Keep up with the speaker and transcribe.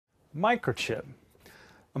Microchip.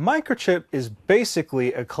 A microchip is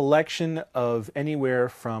basically a collection of anywhere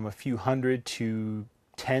from a few hundred to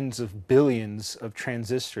tens of billions of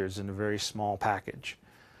transistors in a very small package.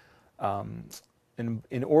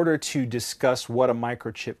 In order to discuss what a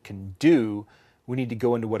microchip can do, we need to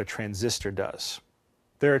go into what a transistor does.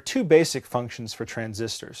 There are two basic functions for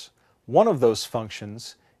transistors. One of those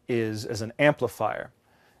functions is as an amplifier,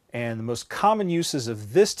 and the most common uses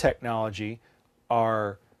of this technology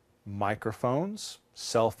are microphones,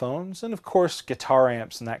 cell phones, and of course guitar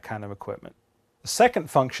amps and that kind of equipment. The second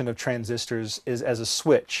function of transistors is as a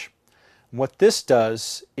switch. What this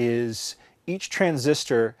does is each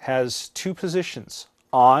transistor has two positions,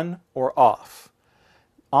 on or off.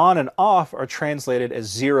 On and off are translated as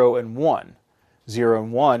 0 and 1. 0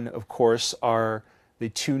 and 1, of course, are the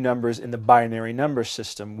two numbers in the binary number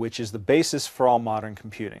system, which is the basis for all modern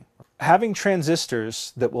computing. Having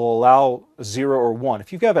transistors that will allow 0 or 1,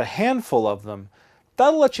 if you have a handful of them,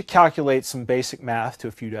 that'll let you calculate some basic math to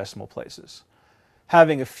a few decimal places.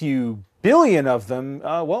 Having a few billion of them,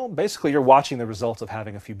 well, basically you're watching the results of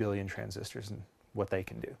having a few billion transistors and what they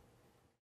can do.